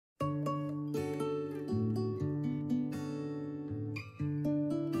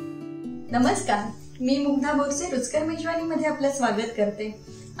नमस्कार, मी मुग्धा बोरसे रुचकर मेजवानी मध्ये आपलं स्वागत करते।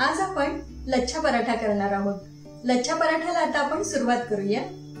 आज आपण लच्छा पराठा करणार आहोत। लच्छा पराठाला आता आपण सुरुवात करूया।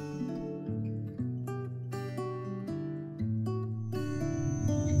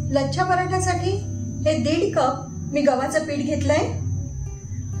 लच्छा पराठासाठी हे 1.5 कप मी गव्हाचं पीठ घेतलंय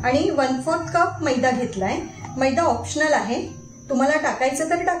आणि 1/4 कप मैदा घेतलाय। मैदा ऑप्शनल आहे, तुम्हाला टाकायचं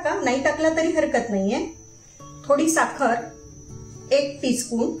तर टाका, नाही टाकला तरी हरकत नाहीये। थोडी साखर, 1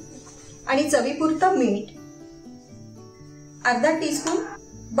 टीस्पून आणि चवीपुरतं मीठ, अर्धा टीस्पून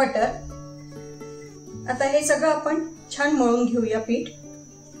बटर। आता हे सगळं आपण छान मळून घेऊया। पीठ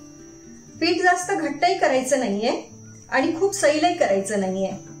जास्त घट्टही करायचं नाहीये आणि खूप सैलही करायचं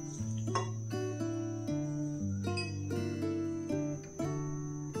नाहीये।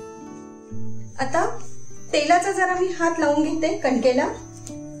 आता तेलाचा जरा मी हात लावून घेते कणकेला।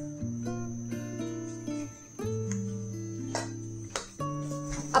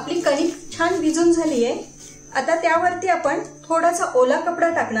 आपली कणिक छान भिजून झाली आहे। आता त्यावरती आपण थोडासा ओला कपडा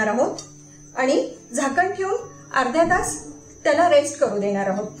टाकणार आहोत आणि झाकण ठेवून अर्धा तास त्याला रेस्ट करू देणार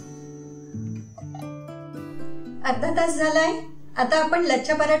आहोत। अर्धा तास झालाय। आता आपण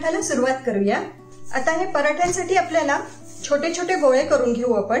लच्छा पराठाला सुरुवात करूया। आता हे पराठ्यांसाठी आपल्याला छोटे छोटे गोळे करून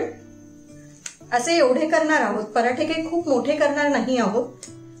घेऊ। आपण असे एवढे करणार आहोत, पराठे काही खूप मोठे करणार नाही आहोत।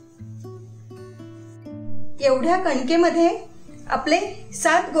 एवढ्या कणकेमध्ये आपले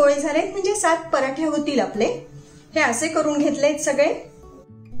 7 गोळे झालेत, म्हणजे 7 पराठे होतील आपले। हे असे करून घेतलेत सगळे।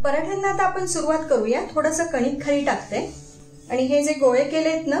 पराठ्यांना आता आपण सुरुवात करूया। थोडंसं कणिक खाली टाकते आणि हे जे गोळे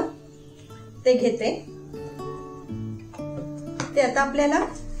केलेत ना ते घेते। ते आता आपल्याला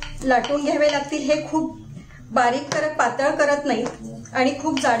लाटून घ्यावे लागतील। हे खूप बारीक करत पातळ करत नाही आणि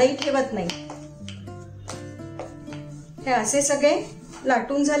खूप जाडही ठेवत नाही। हे असे सगळे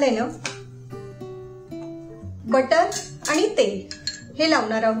लाटून झाले ना, बटर आणि तेल हे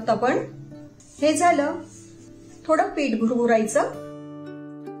लावणार आहोत आपण। हे झालं, थोडं पीठ भुरभुरायचं।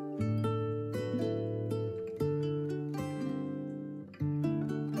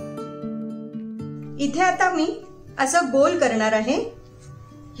 इथे आता मी असं गोल करणार आहे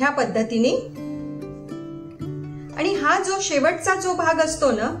ह्या पद्धतीने, आणि हा जो शेवटचा जो भाग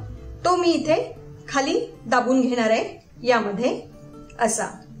असतो ना तो मी इथे खाली दाबून घेणार आहे यामध्ये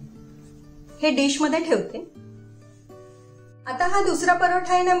असा। हे डिश मध्ये ठेवते। आता हा दुसरा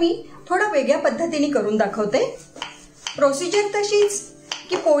पराठा आहे ना, मी थोडा वेगळ्या पद्धतीने करून दाखवते। प्रोसिजर तशीच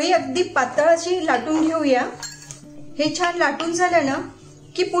की पोळी अगदी पातळ अशी लाटून घेऊया। हे छान लाटून झालं ना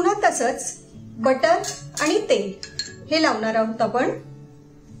की पुन्हा तसंच बटर आणि तेल हे लावणार आहोत आपण।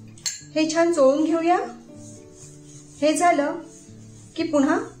 हे छान चोळून घेऊया। हे झालं की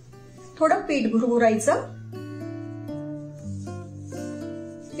पुन्हा थोडं पीठ भुरभुरायचं।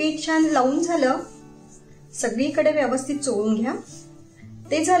 पीठ छान लावून झालं, सगळीकडे व्यवस्थित चोळून घ्या।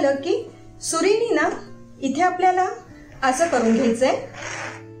 ते झालं की सुरीने ना इथे आपल्याला असं करून घ्यायचंय।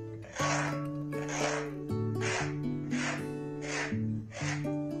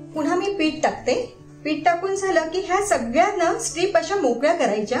 पुन्हा मी पीठ टाकते। पीठ टाकून झालं की ह्या सगळ्यांना स्ट्रीप अशा मोकळ्या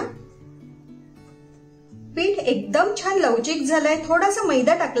करायच्या। पीठ एकदम छान लवचिक झालंय। थोडासा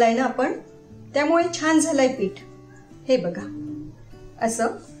मैदा टाकलाय ना आपण, त्यामुळे छान झालंय पीठ। हे बघा असं।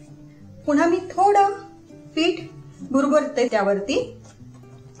 पुन्हा मी थोडं पीठ भुरभुरते त्यावरती।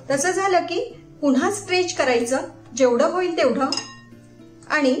 तसं झालं की पुन्हा स्ट्रेच करायचं जेवढं होईल तेवढं,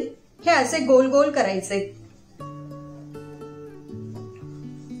 आणि हे असे गोल गोल करायचे।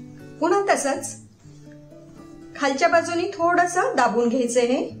 पुन्हा तसंच खालच्या बाजूनी थोडंसं दाबून घ्यायचंय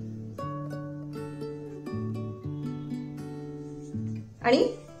हे, आणि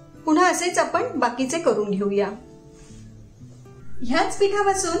पुन्हा असेच आपण बाकीचे करून घेऊया। ह्याच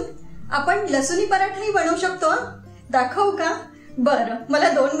पिठापासून आपण लसुनी पराठाही बनवू शकतो। दाखवू का? बरं, मला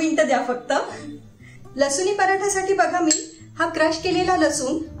 2 मिनिटं द्या फक्त। लसुनी पराठासाठी बघा, मी हा क्रश केलेला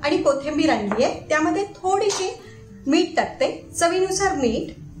लसूण आणि कोथिंबीर आणली आहे। त्यामध्ये थोडीशी मीठ टाकते, चवीनुसार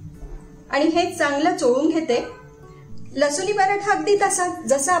मीठ, आणि हे चांगलं चोळून घेते। लसुनी पराठा अगदी तसा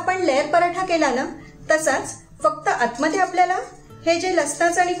जसा आपण लेअर पराठा केला ना तसाच, फक्त आतमध्ये आपल्याला हे जे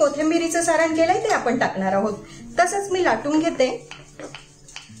लसणाचं आणि कोथिंबीरीचं सारण केलंय ते आपण टाकणार आहोत। तसंच मी लाटून घेते।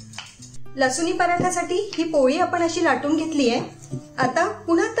 लसुनी पराठासाठी ही पोळी आपण अशी लाटून घेतली आहे। आता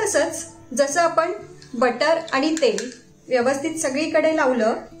पुन्हा तसंच जसं आपण बटर आणि तेल व्यवस्थित सगळीकडे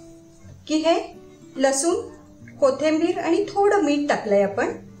लावलं की हे लसूण, कोथिंबीर आणि थोडं मीठ टाकलंय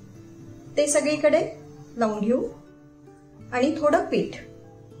आपण, ते सगळीकडे लावून घेऊ, आणि थोडं पीठ।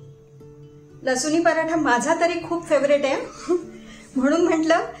 लसुनी पराठा माझा तरी खूप फेवरेट आहे, म्हणून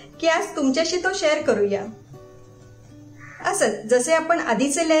म्हटलं की आज तुमच्याशी तो शेअर करूया। असंच जसे आपण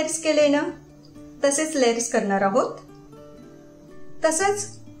आधीचे लेयर्स केले ना तसेच लेयर्स करणार आहोत। तसंच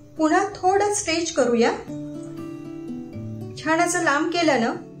पुन्हा थोडं स्ट्रेच करूया. छान असं लांब केलं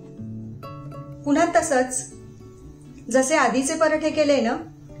ना, पुन्हा तसंच जसे आधीचे पराठे केले ना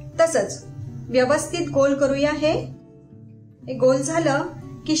तसंच व्यवस्थित गोल करूया. हे गोल झालं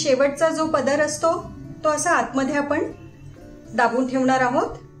की शेवटचा जो पदर असतो तो असा आतमध्ये आपण दाबून ठेवणार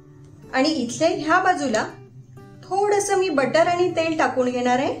आहोत. आणि इथले ह्या बाजूला थोडंसं मी बटर आणि तेल टाकून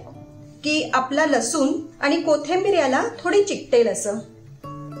घेणार आहे की आपला लसूण आणि कोथिंबीर याला थोडी चिकटेल असं.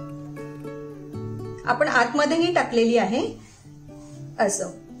 आपण आतमध्येही टाकलेली आहे. असं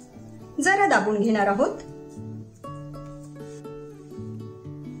जरा दाबून घेणार आहोत.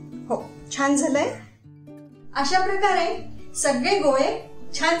 हो, छान झालंय. अशा प्रकारे सगळे गोळे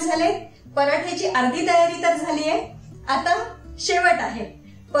छान झाले. पराठ्याची अर्धी तयारी तर झाली आहे. आता शेवट आहे.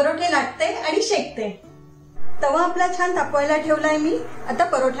 परोठे लाटते आणि शेकते. तवा आपला छान तापवायला ठेवलाय मी. आता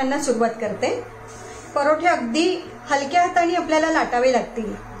परोठ्यांना सुरुवात करते. परोठे अगदी हलक्या हाताने आपल्याला लाटावे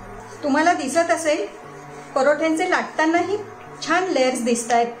लागतील. तुम्हाला दिसत असेल परोठ्यांचे लाटतानाही छान लेयर्स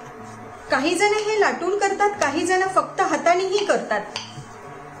दिसत आहेत. काही जण हे लाटून करतात, काही जण फक्त हातानेही करतात.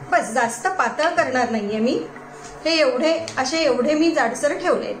 बस जास्त पातळ करणार नाहीये मी. हे एवढे मी जाडसर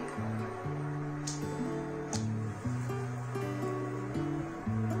ठेवले.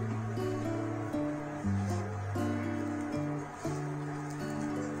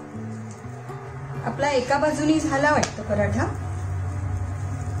 आपला एका बाजूनी झाला वाटतं पराठा.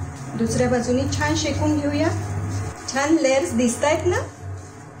 दुसऱ्या बाजूनी छान शेकून घेऊया. छान लेयर्स दिसतायत ना.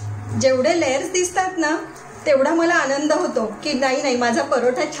 जेवढे लेयर्स दिसतात ना तेवढा मला आनंद होतो की नाही माझा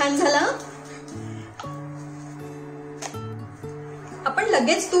परोठा छान झाला. आपण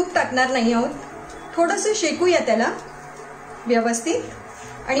लगेच तूप टाकणार नाही आहोत. थोडंसं शेकूया त्याला व्यवस्थित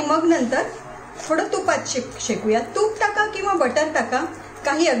आणि मग नंतर थोडं तुपात शेकूया. तूप टाका किंवा बटर टाका,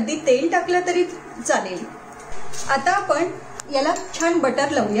 काही अगदी तेल टाकलं तरी चालेल. आता आपण याला छान बटर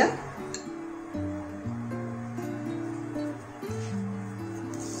लावूया.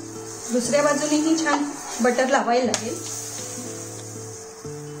 दुसऱ्या बाजूनेही छान बटर लावायला लागेल.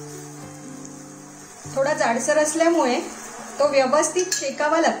 थोडा जाडसर असल्यामुळे तो व्यवस्थित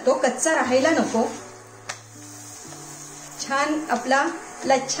शेकावा लागतो, कच्चा राहायला नको. छान आपला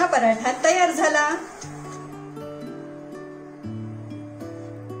लच्छा पराठा तयार झाला.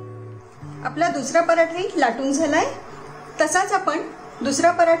 आपला दुसरा पराठाही लाटून झालाय. तसाच आपण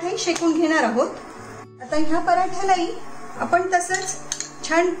दुसरा पराठाही शेकून घेणार आहोत. आता ह्या पराठ्यालाही आपण तसंच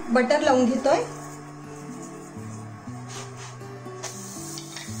छान बटर लावून घेतोय.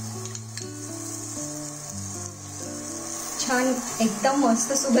 छान एकदम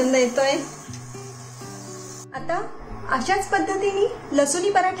मस्त सुगंध येतोय. आता अशाच पद्धतीने लसुनी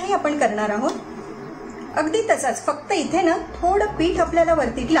पराठाही आपण करणार आहोत. अगदी तसाच, फक्त इथे ना थोडं पीठ आपल्याला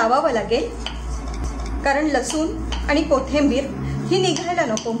वरती लावावं लागेल, कारण लसूण आणि कोथिंबीर ही निघायला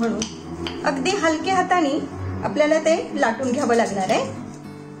नको म्हणून. अगदी हलक्या हाताने आपल्याला ते लाटून घ्यावं लागणार आहे.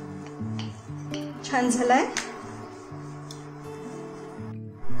 छान झालाय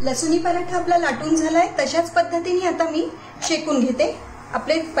लसुनी पराठा आपला लाटून झालाय. तशाच पद्धतीने आता मी शेकून घेते.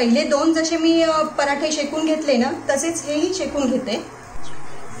 आपले पहिले दोन जसे मी पराठे शेकून घेतले ना तसेच हेही शेकून घेते.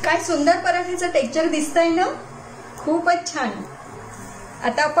 काय सुंदर पराठ्याचं टेक्स्चर दिसतंय ना, खूपच छान.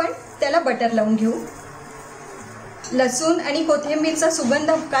 आता आपण त्याला बटर लावून घेऊ. लसूण आणि कोथिंबीरचा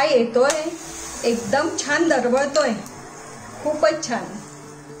सुगंध काय येतोय, एकदम छान दरवळतोय. खूपच छान.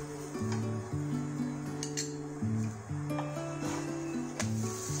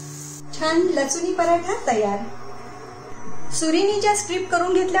 छान लसुनी पराठा तयार. सुरीनी ज्या स्ट्रीप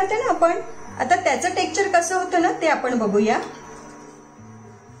करून घेतल्या होत्या ना आपण, आता त्याचं टेक्स्चर कसं होतं ना ते आपण बघूया.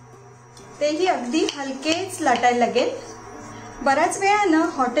 तेही अगदी हलकेच लाटायला लागेल. बऱ्याच वेळा ना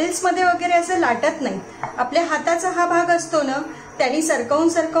हॉटेल्समध्ये वगैरे असं लाटत नाही. आपल्या हाताचा हा भाग असतो ना त्याने सरकवून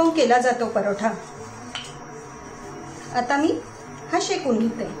सरकवून केला जातो परोठा. आता मी हा शेकून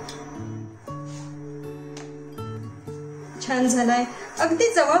घेते. छान झालाय. अगदी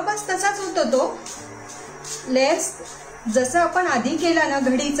जवळपास तसाच होतो तो लेयर्स जसं आपण आधी केला ना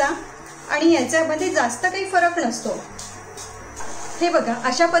घडीचा, आणि याच्यामध्ये जास्त काही फरक नसतो. हे बघा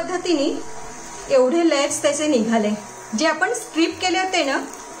अशा पद्धतीने एवढे लेयर्स त्याचे निघाले, जे आपण स्ट्रीप केले होते ना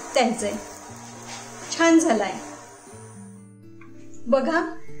त्यांचे. छान झालाय. बघा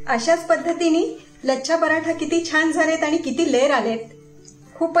अशाच पद्धतीने लच्छा पराठा किती छान झालेत आणि किती लेयर आलेत.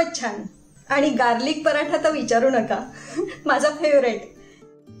 खूपच छान. आणि गार्लिक पराठा तर विचारू नका, माझा फेवरेट.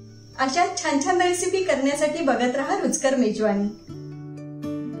 अशा छान छान रेसिपी करण्यासाठी बघत रहा रुचकर मेजवानी.